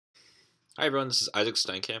Hi everyone, this is Isaac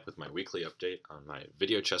Steincamp with my weekly update on my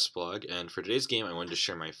video chess blog, and for today's game I wanted to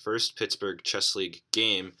share my first Pittsburgh Chess League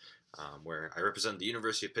game where I represent the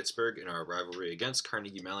University of Pittsburgh in our rivalry against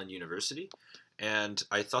Carnegie Mellon University. And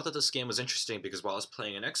I thought that this game was interesting because while I was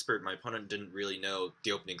playing an expert, my opponent didn't really know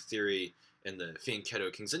the opening theory in the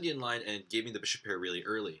Fianchetto King's Indian line and gave me the bishop pair really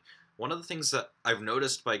early. One of the things that I've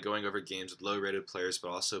noticed by going over games with low-rated players, but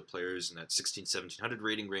also players in that 1600-1700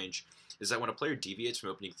 rating range, is that when a player deviates from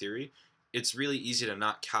opening theory, it's really easy to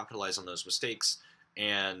not capitalize on those mistakes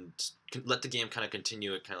and let the game kind of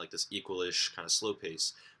continue at kind of like this equalish kind of slow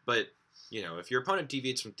pace. But if your opponent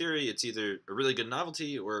deviates from theory, it's either a really good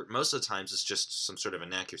novelty or most of the times it's just some sort of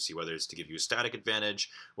inaccuracy, whether it's to give you a static advantage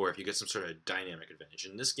or if you get some sort of dynamic advantage.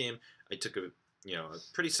 In this game, I took a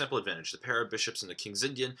pretty simple advantage, the pair of bishops and the King's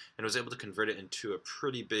Indian, and was able to convert it into a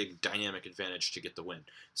pretty big dynamic advantage to get the win.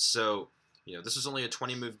 So this was only a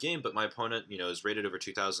 20-move game, but my opponent, is rated over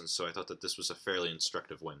 2,000, so I thought that this was a fairly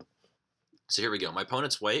instructive win. So here we go. My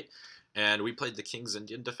opponent's white, and we played the King's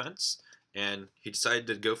Indian defense, and he decided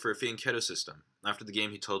to go for a Fianchetto system. After the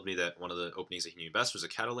game, he told me that one of the openings that he knew best was a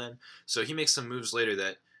Catalan, so he makes some moves later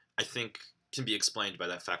that I think can be explained by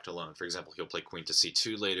that fact alone. For example, he'll play queen to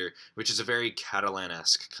c2 later, which is a very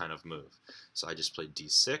Catalan-esque kind of move. So I just played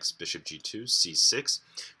d6, bishop g2, c6.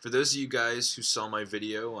 For those of you guys who saw my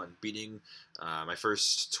video on beating my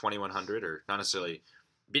first 2100, or not necessarily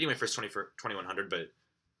beating my first 2100, but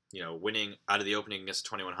winning out of the opening against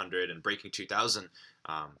 2100 and breaking 2000,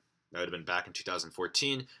 that would have been back in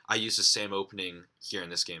 2014. I used the same opening here in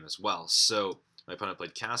this game as well. So my opponent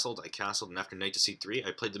played castled, I castled, and after knight to c3,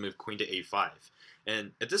 I played the move queen to a5.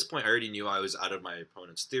 And at this point, I already knew I was out of my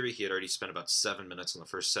opponent's theory. He had already spent about 7 minutes on the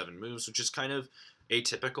first 7 moves, which is kind of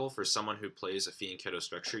atypical for someone who plays a Fianchetto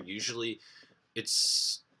structure. Usually,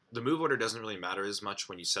 the move order doesn't really matter as much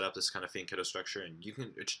when you set up this kind of Fianchetto structure, and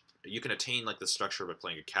you can attain like the structure by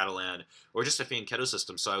playing a Catalan or just a Fianchetto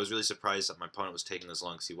system. So I was really surprised that my opponent was taking as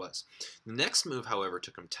long as he was. The next move, however,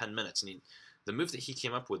 took him 10 minutes, and the move that he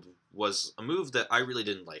came up with was a move that I really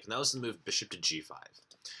didn't like, and that was the move bishop to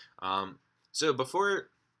g5. So before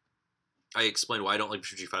I explain why I don't like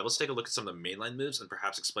bishop g5, let's take a look at some of the mainline moves and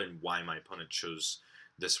perhaps explain why my opponent chose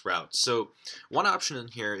this route. So one option in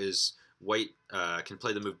here is white can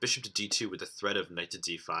play the move bishop to d2 with the threat of knight to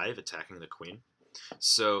d5, attacking the queen.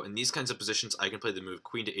 So in these kinds of positions, I can play the move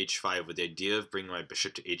queen to h5 with the idea of bringing my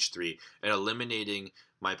bishop to h3 and eliminating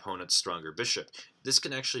my opponent's stronger bishop. This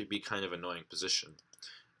can actually be kind of an annoying position.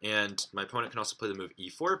 And my opponent can also play the move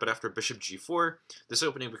e4, but after bishop g4, this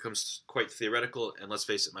opening becomes quite theoretical, and let's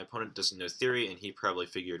face it, my opponent doesn't know theory, and he probably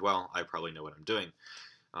figured, well, I probably know what I'm doing.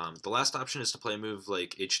 The last option is to play a move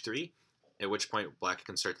like h3, at which point black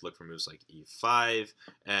can start to look for moves like e5,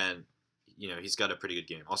 and he's got a pretty good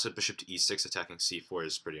game. Also, bishop to e6 attacking c4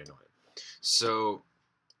 is pretty annoying. So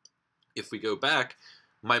if we go back,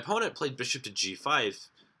 my opponent played bishop to g5,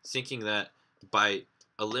 thinking that by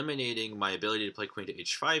eliminating my ability to play queen to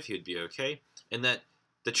h5, he would be okay, and that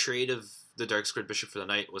the trade of the dark squared bishop for the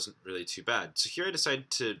knight wasn't really too bad. So here I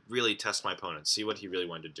decided to really test my opponent, see what he really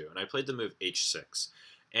wanted to do, and I played the move h6.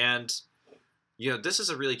 And this is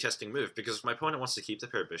a really testing move, because if my opponent wants to keep the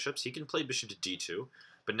pair of bishops, he can play bishop to d2,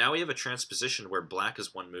 but now we have a transposition where black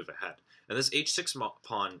is 1 move ahead. And this h6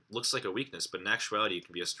 pawn looks like a weakness, but in actuality it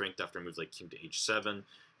can be a strength after a move like king to h7,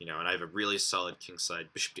 and I have a really solid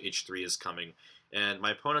kingside. Bishop to h3 is coming, and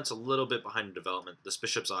my opponent's a little bit behind in development. This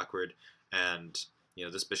bishop's awkward, and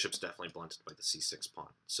this bishop's definitely blunted by the c6 pawn.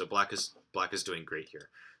 So black is doing great here.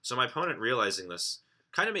 So my opponent, realizing this,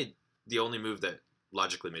 kind of made the only move that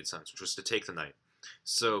logically made sense, which was to take the knight.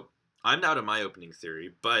 So I'm out of my opening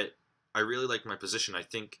theory, but I really like my position. I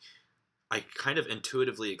think I kind of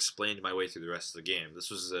intuitively explained my way through the rest of the game. This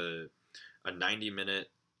was a 90-minute,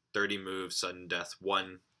 30-move, sudden death,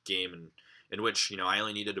 one game in which I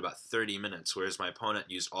only needed about 30 minutes, whereas my opponent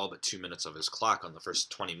used all but 2 minutes of his clock on the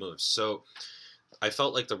first 20 moves. So I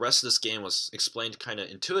felt like the rest of this game was explained kind of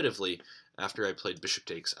intuitively after I played bishop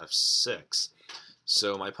takes f6.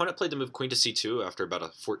 So my opponent played the move queen to c2 after about a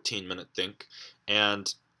 14-minute think,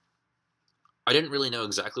 and I didn't really know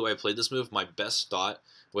exactly why I played this move. My best thought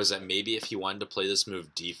was that maybe if he wanted to play this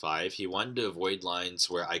move d5, he wanted to avoid lines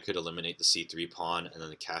where I could eliminate the c3 pawn and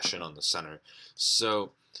then cash in on the center.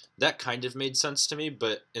 So that kind of made sense to me,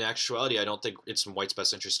 but in actuality, I don't think it's in white's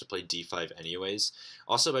best interest to play d5 anyways.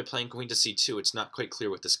 Also, by playing queen to c2, it's not quite clear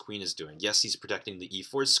what this queen is doing. Yes, he's protecting the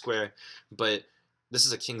e4 square, but this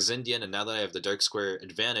is a King's Indian, and now that I have the dark square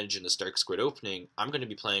advantage in this dark squared opening, I'm going to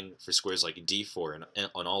be playing for squares like d4 and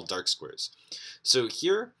on all dark squares. So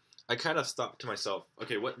here, I kind of thought to myself,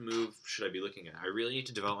 okay, what move should I be looking at? I really need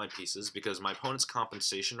to develop my pieces because my opponent's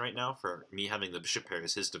compensation right now for me having the bishop pair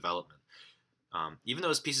is his development. Even though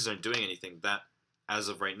his pieces aren't doing anything, that, as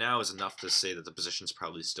of right now, is enough to say that the position's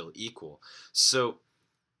probably still equal. So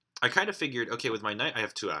I kind of figured, okay, with my knight, I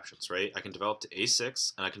have two options, right? I can develop to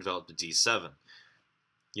a6, and I can develop to d7.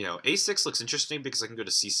 You know, a6 looks interesting because I can go to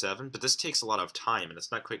c7, but this takes a lot of time, and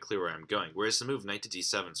it's not quite clear where I'm going, whereas the move knight to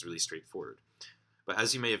d7 is really straightforward. But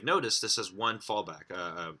as you may have noticed, this has one fallback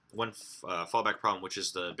problem, which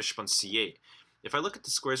is the bishop on c8. If I look at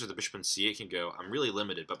the squares where the bishop on c8 can go, I'm really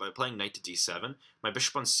limited, but by playing knight to d7, my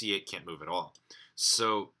bishop on c8 can't move at all.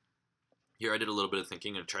 So here I did a little bit of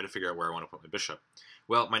thinking and tried to figure out where I want to put my bishop.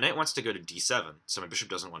 Well, my knight wants to go to d7, so my bishop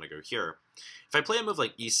doesn't want to go here. If I play a move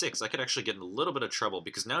like e6, I could actually get in a little bit of trouble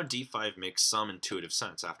because now d5 makes some intuitive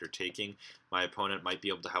sense. After taking, my opponent might be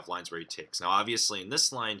able to have lines where he takes. Now, obviously, in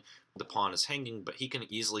this line, the pawn is hanging, but he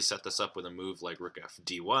can easily set this up with a move like rook f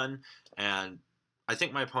d1, and I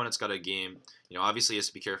think my opponent's got a game. You know, obviously he has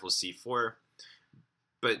to be careful with c4,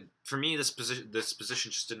 but for me, this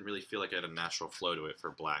position just didn't really feel like it had a natural flow to it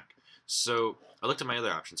for black. So I looked at my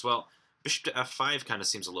other options. Well, bishop to f5 kind of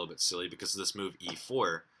seems a little bit silly because of this move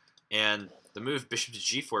e4, and the move bishop to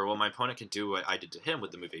g4, well, my opponent can do what I did to him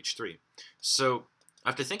with the move h3. So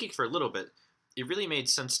after thinking for a little bit, it really made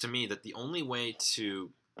sense to me that the only way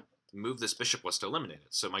to move this bishop was to eliminate it.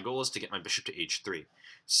 So my goal is to get my bishop to h3.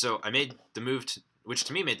 So I made the move, which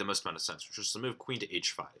to me made the most amount of sense, which was the move queen to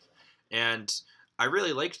h5. And I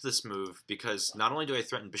really liked this move because not only do I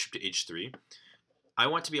threaten bishop to h3, I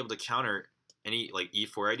want to be able to counter any like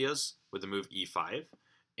e4 ideas with the move e5.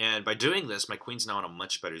 And by doing this, my queen's now on a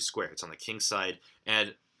much better square. It's on the king side,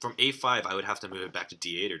 and from a5, I would have to move it back to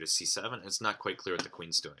d8 or to c7, and it's not quite clear what the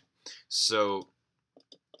queen's doing. So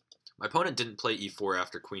my opponent didn't play e4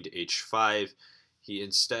 after queen to h5. He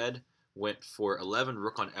instead went for 11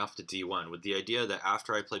 rook on f to d1 with the idea that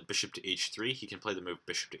after I played bishop to h3, he can play the move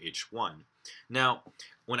bishop to h1. Now,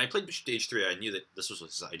 when I played bishop to h3, I knew that this was what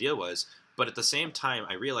his idea was, but at the same time,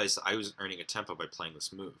 I realized that I was earning a tempo by playing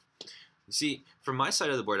this move. You see, from my side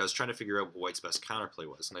of the board, I was trying to figure out what white's best counterplay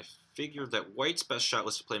was, and I figured that white's best shot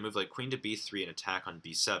was to play a move like queen to b3 and attack on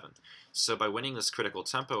b7. So by winning this critical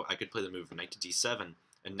tempo, I could play the move knight to d7,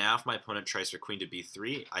 and now if my opponent tries for queen to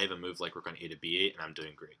b3, I have a move like rook on a to b8, and I'm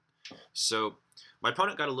doing great. So my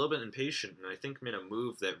opponent got a little bit impatient, and I think made a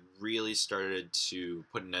move that really started to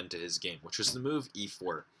put an end to his game, which was the move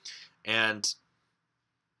e4. And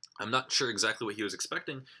I'm not sure exactly what he was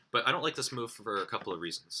expecting, but I don't like this move for a couple of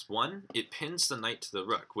reasons. One, it pins the knight to the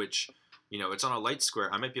rook, which, you know, it's on a light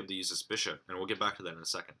square. I might be able to use this bishop, and we'll get back to that in a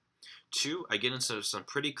second. Two, I get into some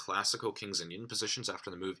pretty classical King's Indian positions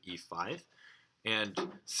after the move e5. And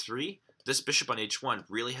three, this bishop on h1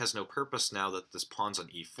 really has no purpose now that this pawn's on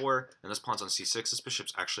e4 and this pawn's on c6. This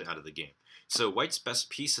bishop's actually out of the game. So white's best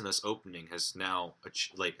piece in this opening has now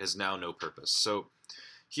no purpose. So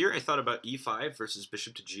here I thought about e5 versus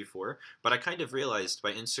bishop to g4, but I kind of realized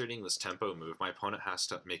by inserting this tempo move, my opponent has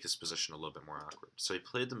to make his position a little bit more awkward. So he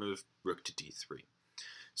played the move rook to d3.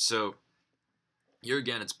 So here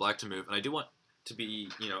again, it's black to move, and I do want to be,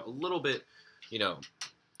 you know, a little bit, you know,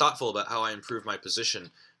 thoughtful about how I improve my position.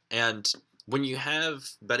 And when you have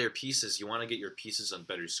better pieces, you want to get your pieces on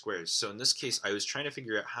better squares. So in this case, I was trying to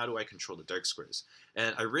figure out how do I control the dark squares.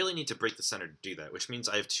 And I really need to break the center to do that, which means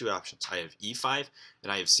I have two options. I have e5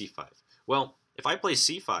 and I have c5. Well, if I play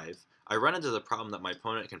c5, I run into the problem that my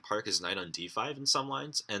opponent can park his knight on d5 in some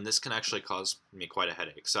lines, and this can actually cause me quite a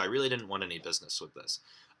headache. So I really didn't want any business with this.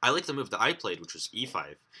 I like the move that I played, which was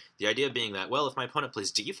e5. The idea being that, well, if my opponent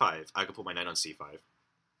plays d5, I can put my knight on c5.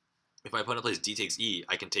 If my opponent plays d takes e,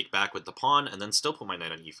 I can take back with the pawn and then still put my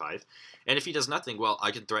knight on e5. And if he does nothing, well, I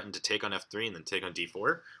can threaten to take on f3 and then take on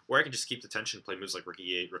d4, or I can just keep the tension, play moves like rook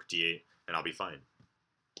e8, rook d8, and I'll be fine.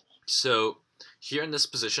 So here in this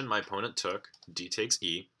position, my opponent took d takes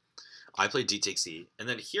e. I played d takes e, and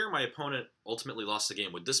then here my opponent ultimately lost the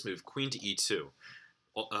game with this move, queen to e2.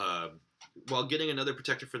 While getting another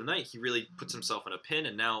protector for the knight, he really puts himself in a pin,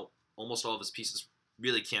 and now almost all of his pieces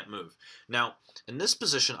really can't move. Now, in this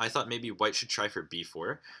position, I thought maybe white should try for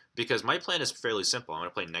b4, because my plan is fairly simple. I'm going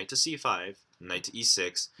to play knight to c5, knight to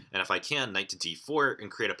e6, and if I can, knight to d4, and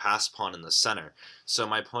create a passed pawn in the center. So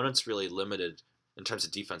my opponent's really limited in terms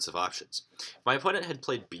of defensive options. If my opponent had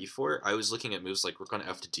played b4, I was looking at moves like rook on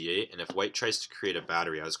f to d8, and if white tries to create a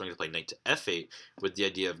battery, I was going to play knight to f8 with the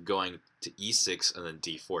idea of going to e6 and then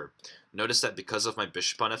d4. Notice that because of my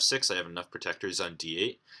bishop on f6, I have enough protectors on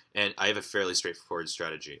d8, and I have a fairly straightforward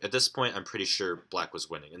strategy. At this point, I'm pretty sure black was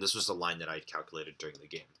winning, and this was the line that I had calculated during the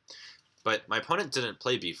game. But my opponent didn't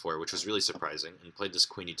play b4, which was really surprising, and played this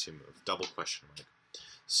queen e2 move, double question mark.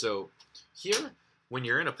 So here, when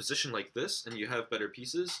you're in a position like this and you have better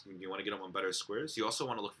pieces, and you want to get them on better squares, you also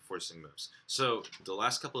want to look for forcing moves. So the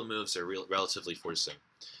last couple of moves are relatively forcing.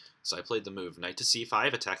 So I played the move knight to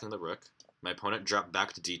c5, attacking the rook. My opponent dropped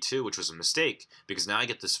back to d2, which was a mistake, because now I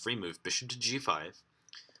get this free move, bishop to g5.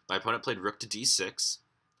 My opponent played rook to d6.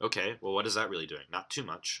 Okay, well, what is that really doing? Not too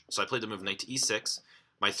much. So I played the move knight to e6.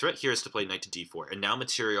 My threat here is to play knight to d4, and now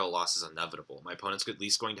material loss is inevitable. My opponent's at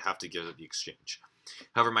least going to have to give it the exchange.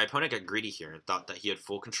 However, my opponent got greedy here and thought that he had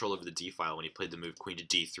full control over the d-file when he played the move queen to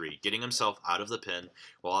d3, getting himself out of the pin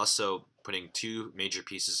while also putting two major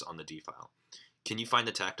pieces on the d-file. Can you find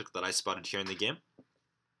the tactic that I spotted here in the game?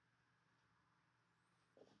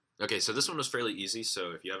 Okay, so this one was fairly easy,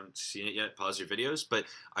 so if you haven't seen it yet, pause your videos, but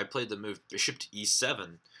I played the move bishop to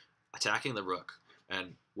e7, attacking the rook.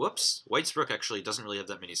 And whoops, white's rook actually doesn't really have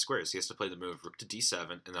that many squares. He has to play the move rook to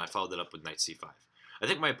d7, and then I followed it up with knight c5. I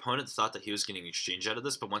think my opponent thought that he was getting exchange out of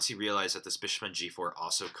this, but once he realized that this bishop on g4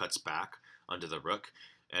 also cuts back onto the rook,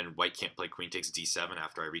 and white can't play queen takes d7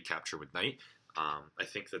 after I recapture with knight, I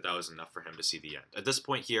think that was enough for him to see the end. At this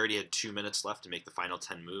point, he already had 2 minutes left to make the final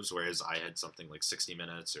 10 moves, whereas I had something like 60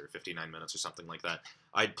 minutes or 59 minutes or something like that.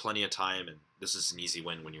 I had plenty of time, and this is an easy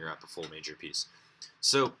win when you're at the full major piece.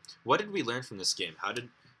 So, what did we learn from this game? How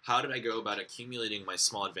did I go about accumulating my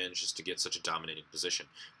small advantages to get such a dominating position?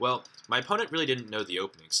 Well, my opponent really didn't know the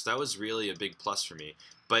openings, so that was really a big plus for me.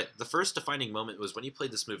 But the first defining moment was when he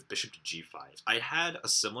played this move bishop to g5. I had a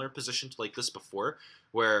similar position like this before,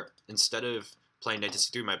 where instead of playing knight to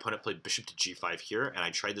c3, my opponent played bishop to g5 here, and I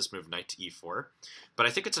tried this move knight to e4. But I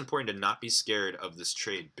think it's important to not be scared of this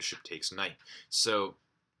trade, bishop takes knight. So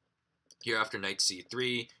here after knight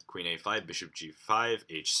c3, queen a5, bishop g5,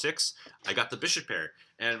 h6, I got the bishop pair.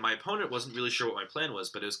 And my opponent wasn't really sure what my plan was,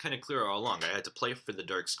 but it was kind of clear all along. I had to play for the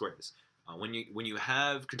dark squares. When you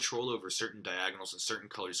have control over certain diagonals and certain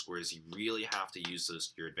color squares, you really have to use those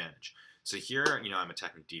to your advantage. So here, I'm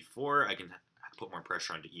attacking d4. I can put more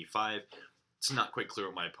pressure onto e5. It's not quite clear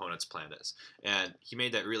what my opponent's plan is. And he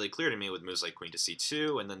made that really clear to me with moves like queen to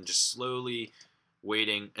c2, and then just slowly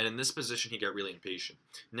waiting. And in this position, he got really impatient.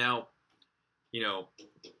 Now,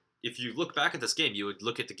 if you look back at this game, you would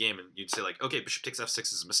look at the game and you'd say, like, okay, bishop takes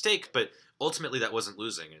f6 is a mistake, but ultimately that wasn't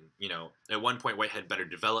losing. And, at one point, white had better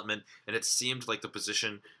development, and it seemed like the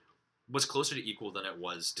position was closer to equal than it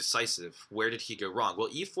was decisive. Where did he go wrong? Well,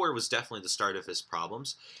 e4 was definitely the start of his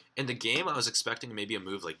problems. In the game, I was expecting maybe a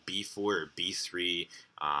move like b4 or b3,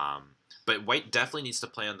 but white definitely needs to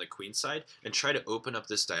play on the queen side and try to open up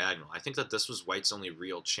this diagonal. I think that this was white's only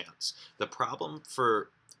real chance. The problem for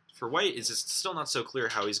white is it's still not so clear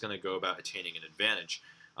how he's going to go about attaining an advantage.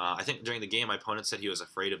 I think during the game, my opponent said he was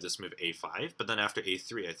afraid of this move a5, but then after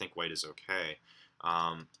a3, I think white is okay.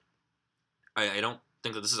 I don't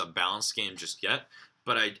think that this is a balanced game just yet,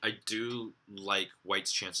 but I do like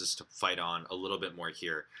white's chances to fight on a little bit more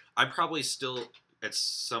here. I'm probably still at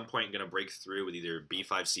some point going to break through with either b5,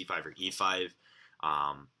 c5, or e5.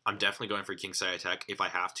 I'm definitely going for a kingside attack. If I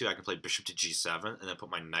have to, I can play bishop to g7 and then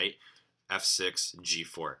put my knight f6,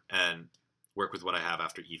 g4, and work with what I have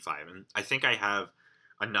after e5. And I think I have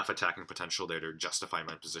enough attacking potential there to justify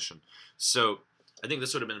my position. So I think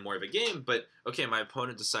this would have been more of a game, but okay, my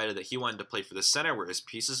opponent decided that he wanted to play for the center where his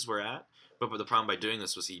pieces were at, but the problem by doing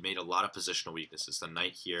this was he made a lot of positional weaknesses, the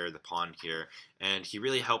knight here, the pawn here, and he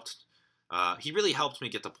really helped me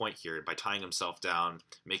get the point here by tying himself down,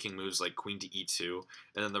 making moves like queen to e2,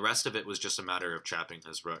 and then the rest of it was just a matter of trapping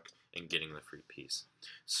his rook and getting the free piece.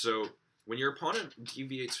 So when your opponent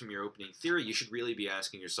deviates from your opening theory, you should really be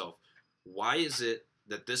asking yourself, why is it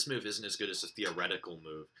that this move isn't as good as a theoretical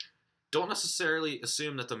move? Don't necessarily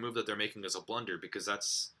assume that the move that they're making is a blunder, because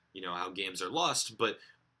that's, how games are lost, but,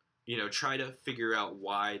 try to figure out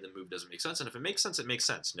why the move doesn't make sense. And if it makes sense, it makes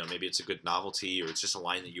sense. Maybe it's a good novelty or it's just a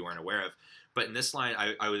line that you aren't aware of. But in this line,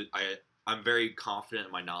 I'm very confident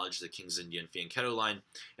in my knowledge of the King's Indian fianchetto line,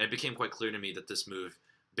 and it became quite clear to me that this move,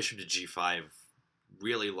 bishop to g5,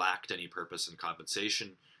 really lacked any purpose and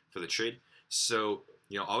compensation for the trade. So,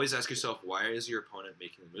 always ask yourself, why is your opponent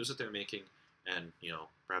making the moves that they're making? And,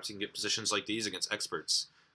 perhaps you can get positions like these against experts.